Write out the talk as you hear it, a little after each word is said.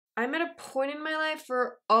I'm at a point in my life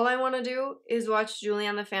where all I want to do is watch Julie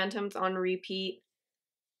and the Phantoms on repeat.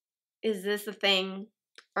 Is this a thing?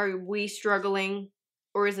 Are we struggling?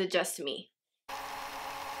 Or is it just me?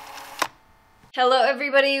 Hello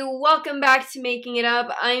everybody, welcome back to Making It Up.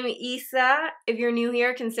 I'm Isa. If you're new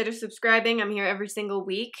here, consider subscribing. I'm here every single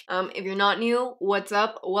week. If you're not new, what's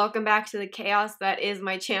up? Welcome back to the chaos that is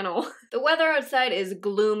my channel. The weather outside is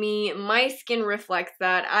gloomy. My skin reflects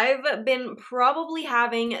that. I've been probably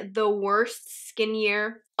having the worst skin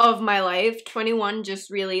year of my life. 21 just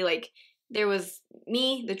really there was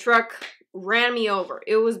me, the truck, ran me over.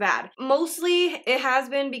 It was bad. Mostly it has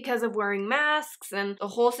been because of wearing masks and the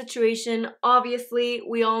whole situation. Obviously,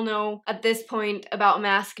 we all know at this point about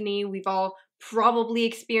Maskne. We've all probably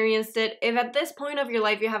experienced it. If at this point of your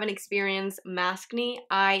life you haven't experienced Maskne,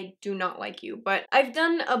 I do not like you. But I've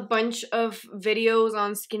done a bunch of videos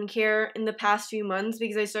on skincare in the past few months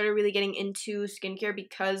because I started really getting into skincare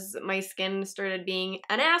because my skin started being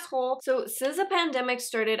an asshole. So since the pandemic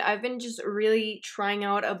started, I've been just really trying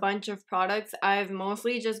out a bunch of products. I've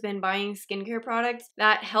mostly just been buying skincare products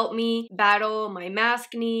that help me battle my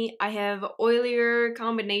Maskne. I have oilier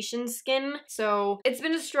combination skin, so it's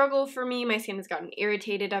been a struggle for me. My skin has gotten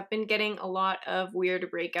irritated. I've been getting a lot of weird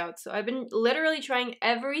breakouts. So I've been literally trying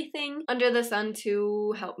everything under the sun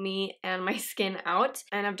to help me and my skin out.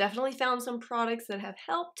 And I've definitely found some products that have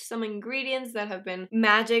helped, some ingredients that have been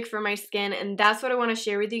magic for my skin. And that's what I want to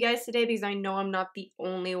share with you guys today because I know I'm not the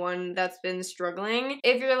only one that's been struggling.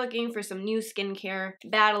 If you're looking for some new skincare,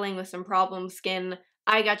 battling with some problem skin,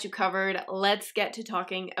 I got you covered. Let's get to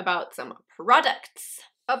talking about some products.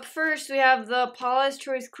 Up first, we have the Paula's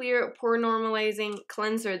Choice Clear Pore Normalizing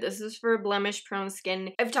Cleanser. This is for blemish-prone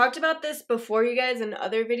skin. I've talked about this before, you guys, in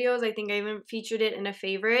other videos. I think I even featured it in a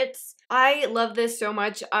favorites. I love this so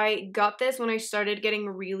much. I got this when I started getting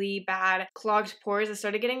really bad clogged pores. I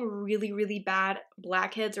started getting really bad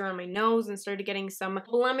blackheads around my nose and started getting some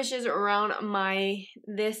blemishes around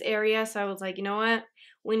this area. So I was like, you know what?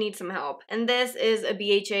 We need some help. And this is a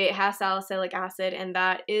BHA, it has salicylic acid, and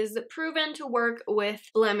that is proven to work with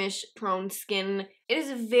blemish-prone skin. It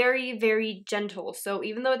is very gentle. So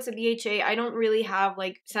even though it's a BHA, I don't really have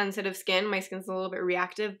sensitive skin. My skin's a little bit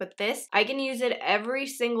reactive, but this, I can use it every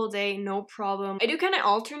single day, no problem. I do kind of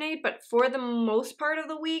alternate, but for the most part of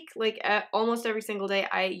the week, almost every single day,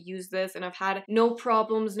 I use this and I've had no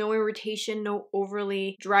problems, no irritation, no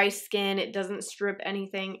overly dry skin. It doesn't strip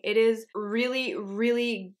anything. It is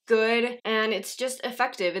really good and it's just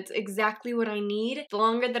effective. It's exactly what I need. The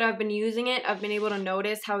longer that I've been using it, I've been able to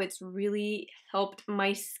notice how it's really helped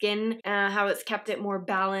my skin, how it's kept it more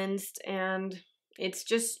balanced, and it's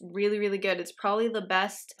just really good. It's probably the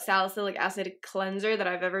best salicylic acid cleanser that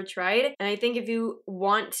I've ever tried. And I think if you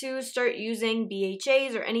want to start using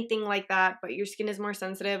BHAs or anything like that, but your skin is more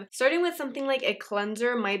sensitive, starting with something like a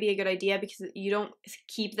cleanser might be a good idea because you don't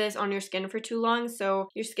keep this on your skin for too long. So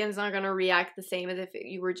your skin's not going to react the same as if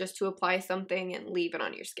you were just to apply something and leave it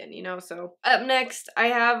on your skin, you know? So up next, I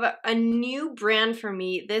have a new brand for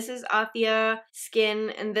me. This is Athia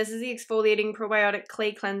Skin, and this is the exfoliating probiotic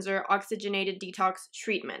clay cleanser oxygenated detox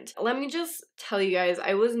treatment. Let me just tell you guys,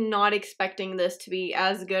 I was not expecting this to be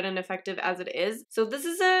as good and effective as it is. So this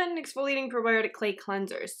is an exfoliating probiotic clay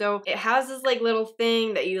cleanser. So it has this little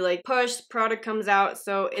thing that you push, product comes out,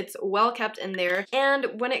 so it's well kept in there. And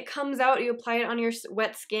when it comes out, you apply it on your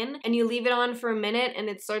wet skin and you leave it on for a minute and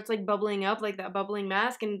it starts bubbling up like that bubbling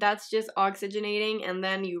mask, and that's just oxygenating. And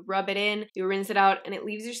then you rub it in, you rinse it out, and it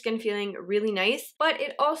leaves your skin feeling really nice. But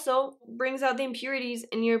it also brings out the impurities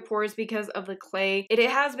in your pores because of the clay. It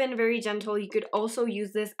has been very gentle. You could also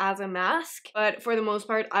use this as a mask, but for the most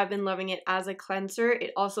part, I've been loving it as a cleanser.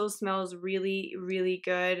 It also smells really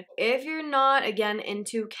good. If you're not, again,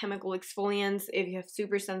 into chemical exfoliants, if you have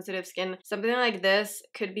super sensitive skin, something like this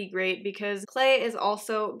could be great because clay is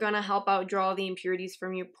also gonna help out draw the impurities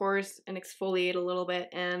from your pores and exfoliate a little bit,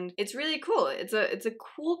 and it's really cool. It's a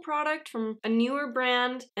cool product from a newer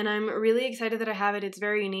brand, and I'm really excited that I have it. It's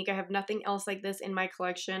very unique. I have nothing else like this in my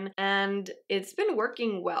collection, and it's been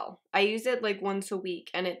working well. I use it once a week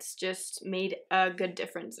and it's just made a good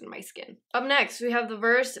difference in my skin. Up next, we have the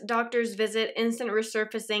Verse Doctor's Visit Instant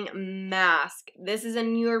Resurfacing Mask. This is a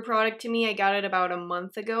newer product to me. I got it about a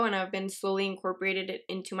month ago and I've been slowly incorporated it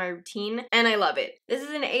into my routine and I love it. This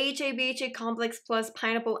is an AHA BHA complex plus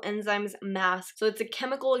pineapple enzymes mask. So it's a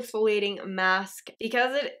chemical exfoliating mask.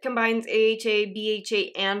 Because it combines AHA,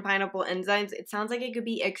 BHA, and pineapple enzymes, it sounds like it could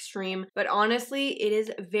be extreme, but honestly, it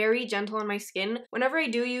is very gentle on my skin. Whenever I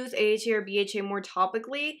do use AHA or BHA more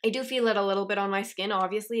topically. I do feel it a little bit on my skin.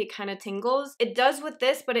 Obviously, it kind of tingles. It does with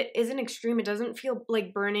this, but it isn't extreme. It doesn't feel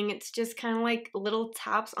like burning. It's just kind of like little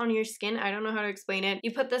taps on your skin. I don't know how to explain it.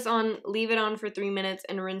 You put this on, leave it on for 3 minutes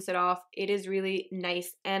and rinse it off. It is really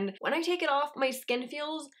nice. And when I take it off, my skin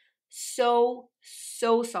feels so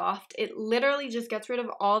soft. It literally just gets rid of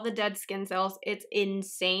all the dead skin cells. It's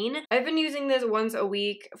insane. I've been using this once a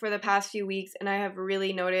week for the past few weeks, and I have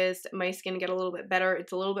really noticed my skin get a little bit better.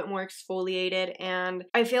 It's a little bit more exfoliated, and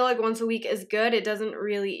I feel like once a week is good. It doesn't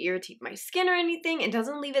really irritate my skin or anything. It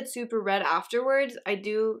doesn't leave it super red afterwards. I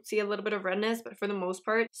do see a little bit of redness, but for the most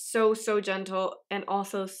part, so gentle and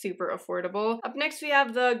also super affordable. Up next, we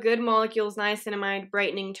have the Good Molecules Niacinamide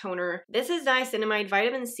Brightening Toner. This is niacinamide,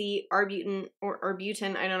 vitamin C, arbutin, or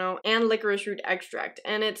arbutin, I don't know, and licorice root extract,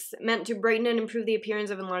 and it's meant to brighten and improve the appearance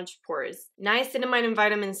of enlarged pores. Niacinamide and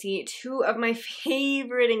vitamin C, two of my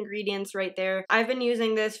favorite ingredients right there. I've been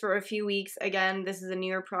using this for a few weeks. Again, this is a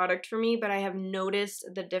newer product for me, but I have noticed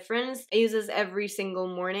the difference. I use this every single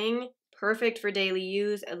morning. Perfect for daily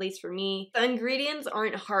use, at least for me. The ingredients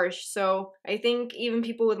aren't harsh, so I think even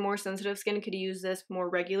people with more sensitive skin could use this more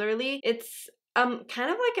regularly. It's kind of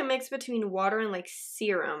like a mix between water and like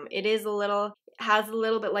serum. It is has a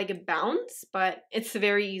little bit like a bounce, but it's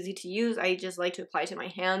very easy to use. I just like to apply to my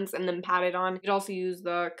hands and then pat it on. You could also use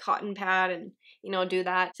the cotton pad and, you know, do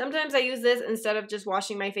that. Sometimes I use this instead of just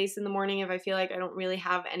washing my face in the morning if I feel like I don't really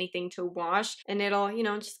have anything to wash, and it'll, you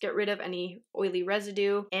know, just get rid of any oily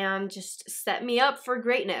residue and just set me up for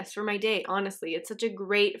greatness for my day. Honestly, it's such a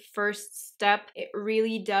great first step. It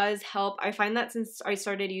really does help. I find that since I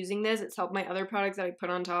started using this, it's helped my other products that I put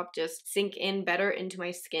on top just sink in better into my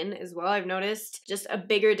skin as well. I've noticed just a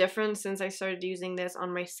bigger difference since I started using this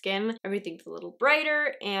on my skin. Everything's a little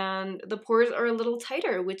brighter and the pores are a little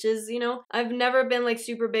tighter, which is, you know, I've never been like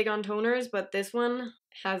super big on toners, but this one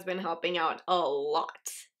has been helping out a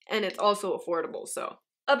lot. And it's also affordable, so.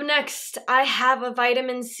 Up next, I have a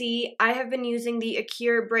vitamin C. I have been using the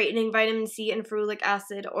Acure Brightening Vitamin C and Ferulic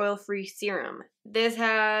Acid Oil-Free Serum. This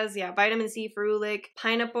has, vitamin C, ferulic,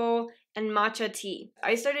 pineapple, and matcha tea.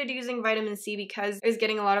 I started using vitamin C because I was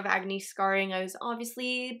getting a lot of acne scarring. I was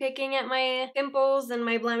obviously picking at my pimples and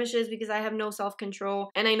my blemishes because I have no self-control,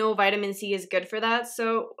 and I know vitamin C is good for that,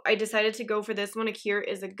 so I decided to go for this one. Acure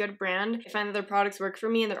is a good brand. I find that their products work for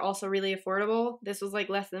me and they're also really affordable. This was like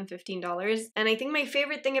less than $15. And I think my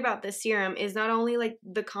favorite thing about this serum is not only like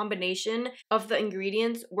the combination of the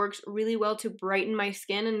ingredients works really well to brighten my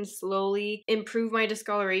skin and slowly improve my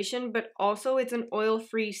discoloration, but also it's an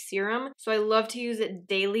oil-free serum. So I love to use it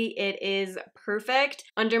daily. It is perfect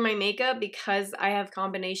under my makeup because I have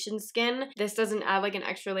combination skin. This doesn't add like an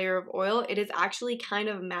extra layer of oil. It is actually kind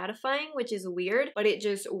of mattifying, which is weird, but it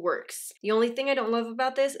just works. The only thing I don't love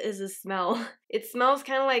about this is the smell. It smells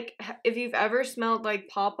kind of like, if you've ever smelled like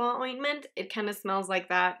pawpaw ointment, it kind of smells like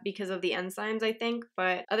that because of the enzymes, I think.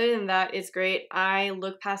 But other than that, it's great. I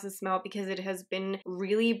look past the smell because it has been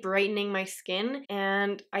really brightening my skin,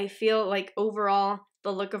 and I feel like overall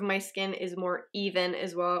the look of my skin is more even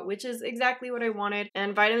as well, which is exactly what I wanted.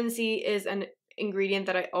 And vitamin C is an ingredient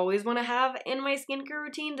that I always want to have in my skincare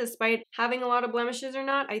routine, despite having a lot of blemishes or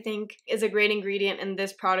not. I think is a great ingredient, and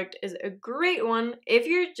this product is a great one if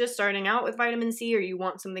you're just starting out with vitamin C or you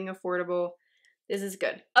want something affordable. This is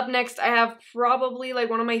good. Up next, I have probably like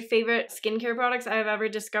one of my favorite skincare products I have ever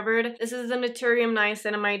discovered. This is the Naturium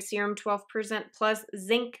Niacinamide Serum 12% plus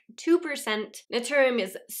zinc 2%. Naturium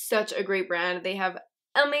is such a great brand. They have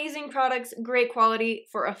amazing products, great quality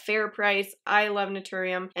for a fair price. I love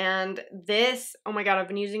Naturium, and this, oh my god, I've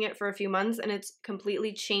been using it for a few months and it's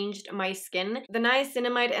completely changed my skin. The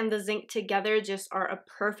niacinamide and the zinc together just are a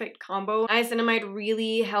perfect combo. Niacinamide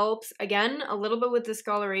really helps, again, a little bit with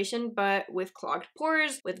discoloration, but with clogged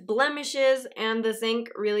pores, with blemishes, and the zinc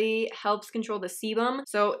really helps control the sebum,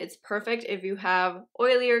 so it's perfect if you have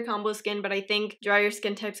oilier combo skin, but I think drier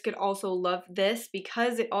skin types could also love this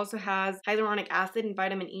because it also has hyaluronic acid and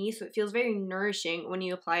vitamin E, so it feels very nourishing when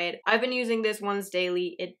you apply it. I've been using this once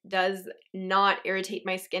daily. It does not irritate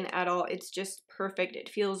my skin at all. It's just perfect. It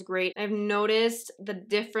feels great. I've noticed the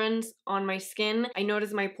difference on my skin. I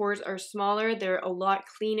notice my pores are smaller. They're a lot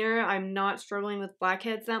cleaner. I'm not struggling with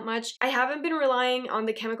blackheads that much. I haven't been relying on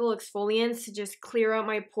the chemical exfoliants to just clear out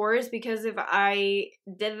my pores, because if I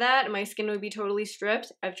did that, my skin would be totally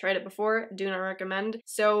stripped. I've tried it before. Do not recommend.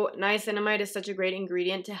 So niacinamide is such a great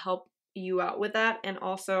ingredient to help you out with that, and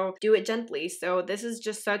also do it gently. So this is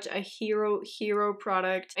just such a hero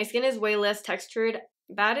product. My skin is way less textured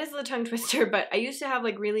That is the tongue twister, but I used to have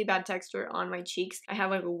like really bad texture on my cheeks. I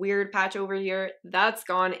have like a weird patch over here. That's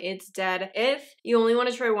gone. It's dead. If you only want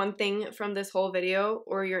to try one thing from this whole video,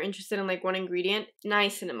 or you're interested in like one ingredient,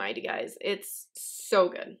 niacinamide, guys. It's so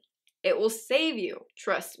good. It will save you,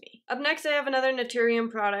 trust me. Up next, I have another Naturium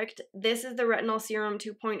product. This is the Retinol Serum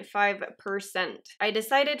 2.5%. I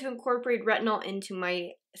decided to incorporate retinol into my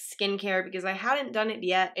skincare because I hadn't done it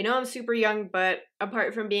yet. I know I'm super young, but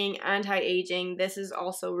apart from being anti-aging, this is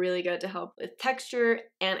also really good to help with texture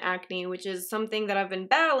and acne, which is something that I've been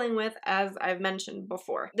battling with, as I've mentioned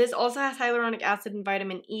before. This also has hyaluronic acid and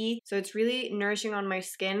vitamin E, so it's really nourishing on my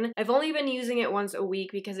skin. I've only been using it once a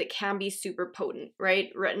week because it can be super potent, right?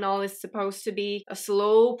 Retinol is supposed to be a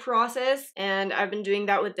slow process, and I've been doing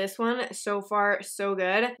that with this one. So far, so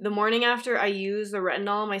good. The morning after I use the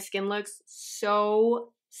retinol, my skin looks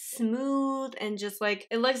so smooth and just like,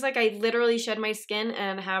 it looks like I literally shed my skin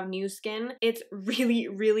and have new skin. It's really,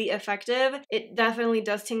 really effective. It definitely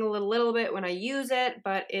does tingle a little bit when I use it,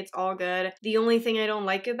 but it's all good. The only thing I don't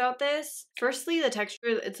like about this, firstly, the texture,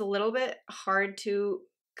 it's a little bit hard to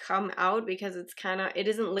come out because it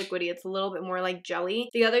isn't liquidy, it's a little bit more like jelly.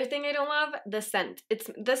 The other thing I don't love, the scent.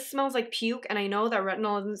 This smells like puke, and I know that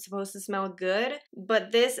retinol isn't supposed to smell good,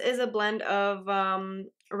 but this is a blend of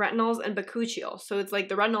retinols and bakuchiol. So it's like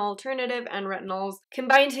the retinol alternative and retinols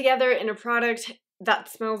combined together in a product that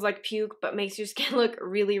smells like puke but makes your skin look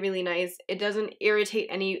really, really nice. It doesn't irritate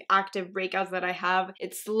any active breakouts that I have.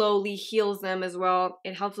 It slowly heals them as well.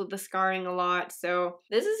 It helps with the scarring a lot. So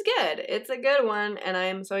this is good. It's a good one, and I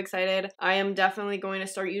am so excited. I am definitely going to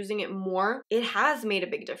start using it more. It has made a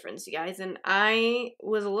big difference, you guys, and I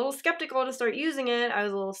was a little skeptical to start using it. I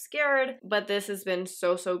was a little scared, but this has been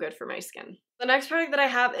so, so good for my skin. The next product that I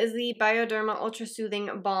have is the Bioderma Ultra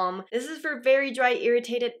Soothing Balm. This is for very dry,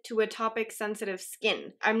 irritated to atopic sensitive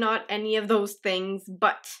skin. I'm not any of those things,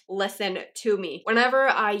 but listen to me. Whenever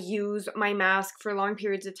I use my mask for long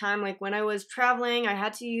periods of time, like when I was traveling, I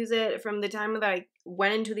had to use it from the time that I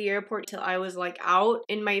went into the airport till I was like out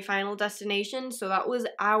in my final destination. So that was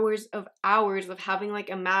hours of having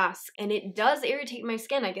like a mask, and it does irritate my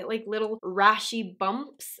skin. I get like little rashy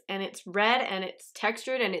bumps, and it's red and it's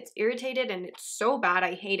textured and it's irritated and it's so bad.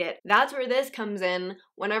 I hate it. That's where this comes in.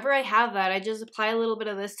 Whenever I have that, I just apply a little bit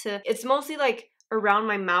of this it's mostly like around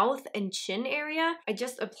my mouth and chin area. I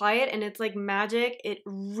just apply it and it's like magic. It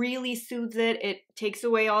really soothes it. It takes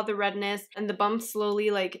away all the redness and the bumps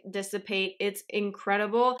slowly like dissipate. It's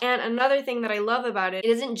incredible. And another thing that I love about it, it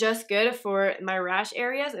isn't just good for my rash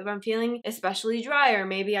areas. If I'm feeling especially dry, or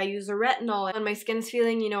maybe I use a retinol and my skin's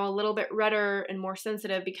feeling, you know, a little bit redder and more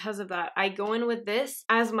sensitive because of that, I go in with this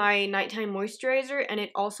as my nighttime moisturizer, and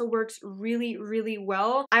it also works really, really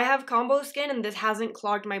well. I have combo skin and this hasn't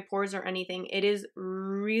clogged my pores or anything. It is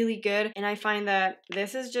really good, and I find that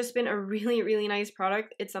this has just been a really, really nice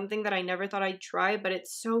product. It's something that I never thought I'd try, but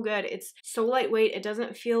it's so good. It's so lightweight, it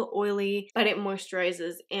doesn't feel oily, but it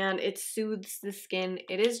moisturizes and it soothes the skin.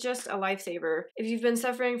 It is just a lifesaver. If you've been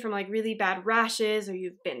suffering from like really bad rashes, or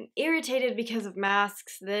you've been irritated because of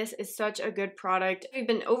masks, this is such a good product. If you've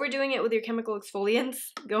been overdoing it with your chemical exfoliants,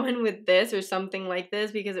 go in with this or something like this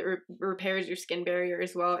because it repairs your skin barrier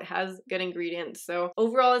as well. It has good ingredients. So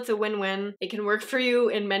overall, it's a win-win. It can work for you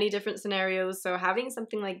in many different scenarios, so having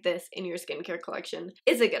something like this in your skincare collection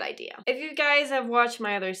is a good idea. If you guys have watched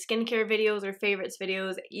my other skincare videos or favorites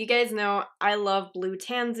videos, you guys know I love Blue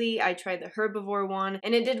Tansy. I tried the herbivore one,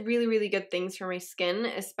 and it did really, really good things for my skin,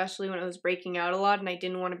 especially when it was breaking out a lot and I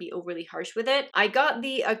didn't want to be overly harsh with it. I got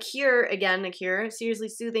the Acure, Seriously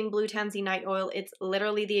Soothing Blue Tansy Night Oil. It's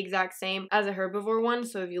literally the exact same as a herbivore one,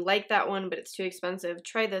 so if you like that one but it's too expensive,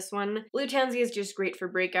 try this one. Blue Tansy is just great for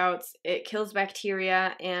breakouts. It kills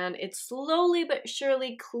bacteria, and it slowly but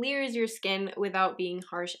surely clears your skin without being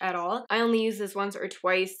harsh at all. I only use this once or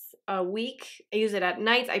twice a week. I use it at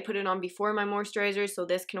night. I put it on before my moisturizer, so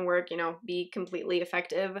this can work, you know, be completely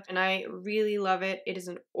effective, and I really love it. It is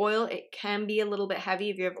an oil. It can be a little bit heavy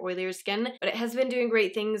if you have oilier skin, but it has been doing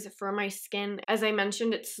great things for my skin. As I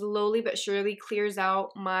mentioned, it slowly but surely clears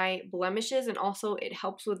out my blemishes, and also it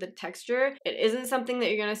helps with the texture. It isn't something that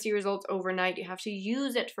you're gonna see results overnight. You have to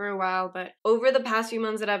use it for a while, but over the past few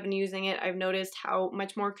months that I've been using it, I've noticed how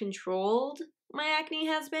much more controlled my acne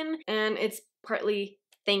has been, and it's partly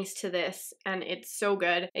thanks to this, and it's so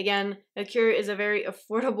good. Again, Acure is a very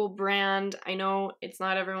affordable brand. I know it's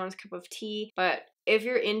not everyone's cup of tea, but if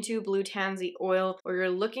you're into Blue Tansy oil, or you're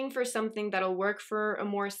looking for something that'll work for a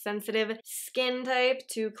more sensitive skin type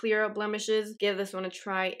to clear up blemishes, give this one a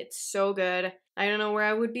try. It's so good. I don't know where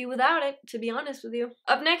I would be without it, to be honest with you.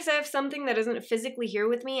 Up next, I have something that isn't physically here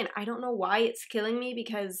with me, and I don't know why it's killing me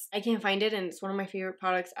because I can't find it, and it's one of my favorite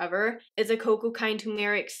products ever. It's a cocoa kind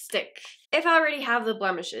turmeric stick. If I already have the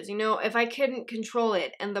blemishes, you know, if I couldn't control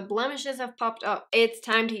it and the blemishes have popped up, it's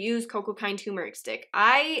time to use cocoa kind turmeric stick.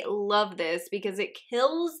 I love this because it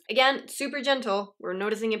kills, again, super gentle. We're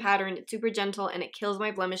noticing a pattern. It's super gentle and it kills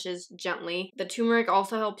my blemishes gently. The turmeric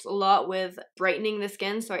also helps a lot with brightening the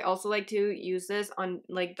skin, so I also like to use this on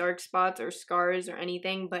like dark spots or scars or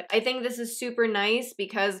anything. But I think this is super nice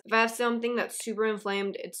because if I have something that's super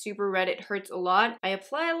inflamed, it's super red, it hurts a lot, I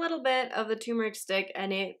apply a little bit of the turmeric stick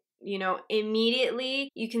and it, you know,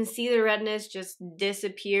 immediately you can see the redness just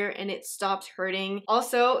disappear and it stops hurting.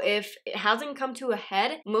 Also, if it hasn't come to a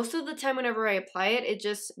head, most of the time whenever I apply it, it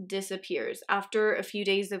just disappears. After a few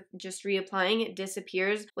days of just reapplying, it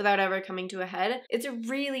disappears without ever coming to a head. It's a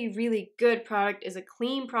really, really good product. It's a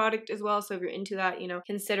clean product as well, so if you're into that, you know,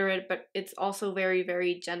 consider it, but it's also very,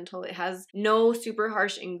 very gentle. It has no super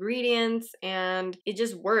harsh ingredients and it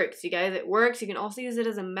just works, you guys. It works. You can also use it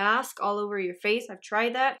as a mask all over your face. I've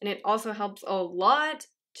tried that and it also helps a lot.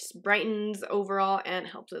 Just brightens overall and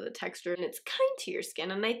helps with the texture, and it's kind to your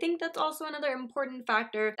skin, and I think that's also another important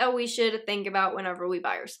factor that we should think about whenever we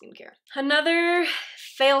buy our skincare. Another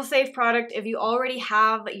fail-safe product, if you already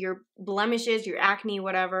have your blemishes, your acne,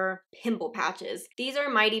 whatever, pimple patches. These are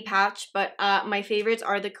Mighty Patch, but my favorites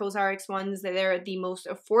are the COSRX ones. They're the most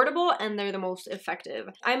affordable and they're the most effective.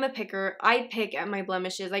 I'm a picker. I pick at my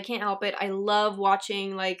blemishes. I can't help it. I love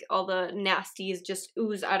watching like all the nasties just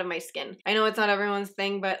ooze out of my skin. I know it's not everyone's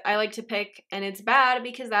thing, but I like to pick, and it's bad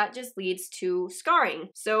because that just leads to scarring.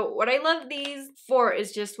 So what I love these for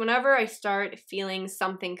is just whenever I start feeling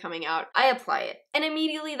something coming out, I apply it. And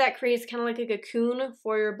immediately that creates kind of like a cocoon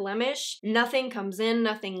for your blemish. Nothing comes in,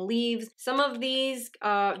 nothing leaves. Some of these,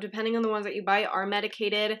 depending on the ones that you buy, are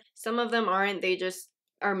medicated. Some of them aren't. They just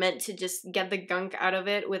are meant to just get the gunk out of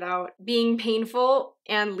it without being painful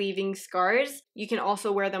and leaving scars. You can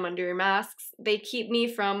also wear them under your masks. They keep me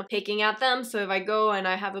from picking at them, so if I go and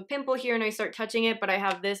I have a pimple here and I start touching it, but I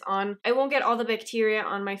have this on, I won't get all the bacteria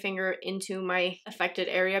on my finger into my affected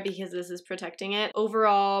area because this is protecting it.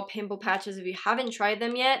 Overall, pimple patches, if you haven't tried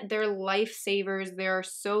them yet, they're lifesavers. They're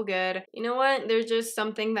so good. You know what? They're just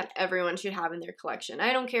something that everyone should have in their collection.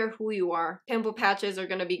 I don't care who you are. Pimple patches are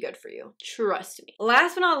gonna be good for you. Trust me.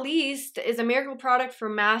 Last but not least is a miracle product for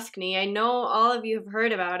Maskne. I know all of you have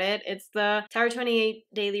heard about it. It's the Tower 28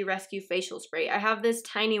 Daily Rescue Facial Spray. I have this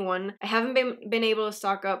tiny one. I haven't been able to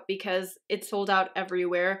stock up because it's sold out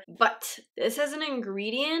everywhere, but this has an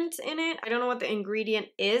ingredient in it. I don't know what the ingredient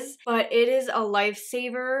is, but it is a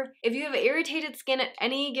lifesaver. If you have irritated skin at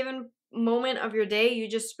any given moment of your day, you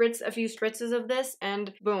just spritz a few spritzes of this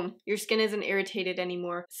and boom, your skin isn't irritated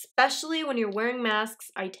anymore. Especially when you're wearing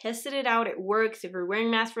masks. I tested it out, it works. If you're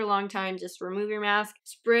wearing masks for a long time, just remove your mask,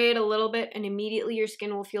 spray it a little bit, and immediately your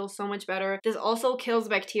skin will feel so much better. This also kills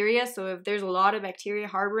bacteria, so if there's a lot of bacteria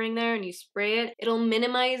harboring there and you spray it, it'll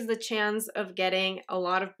minimize the chance of getting a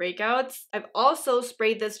lot of breakouts. I've also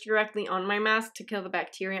sprayed this directly on my mask to kill the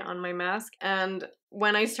bacteria on my mask, and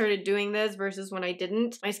when I started doing this versus when I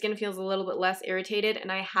didn't, my skin feels a little bit less irritated and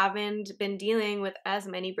I haven't been dealing with as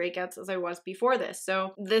many breakouts as I was before this.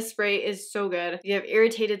 So this spray is so good. If you have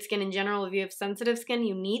irritated skin in general, if you have sensitive skin,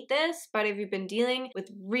 you need this. But if you've been dealing with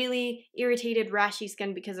really irritated, rashy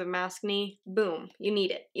skin because of Maskne, boom, you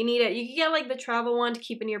need it. You need it. You can get like the travel one to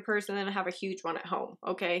keep in your purse and then have a huge one at home,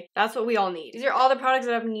 okay? That's what we all need. These are all the products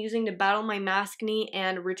that I've been using to battle my Maskne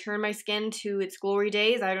and return my skin to its glory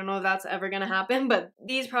days. I don't know if that's ever gonna happen, but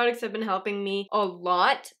these products have been helping me a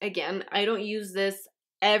lot. Again, I don't use this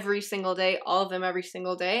every single day, all of them every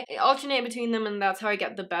single day. I alternate between them and that's how I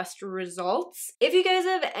get the best results. If you guys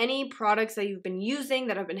have any products that you've been using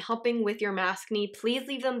that have been helping with your Maskne, please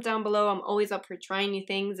leave them down below. I'm always up for trying new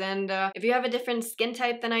things, and if you have a different skin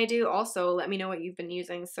type than I do, also let me know what you've been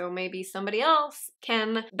using so maybe somebody else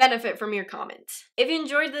can benefit from your comment. If you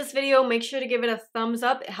enjoyed this video, make sure to give it a thumbs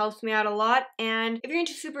up. It helps me out a lot, and if you're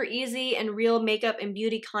into super easy and real makeup and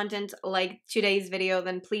beauty content like today's video,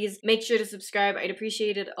 then please make sure to subscribe. I'd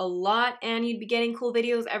appreciate it a lot, and you'd be getting cool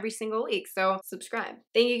videos every single week, so subscribe.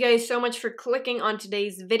 Thank you guys so much for clicking on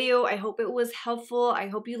today's video. I hope it was helpful. I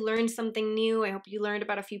hope you learned something new. I hope you learned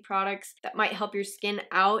about a few products that might help your skin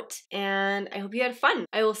out, and I hope you had fun.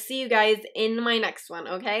 I will see you guys in my next one,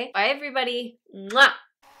 okay? Bye everybody. Mwah!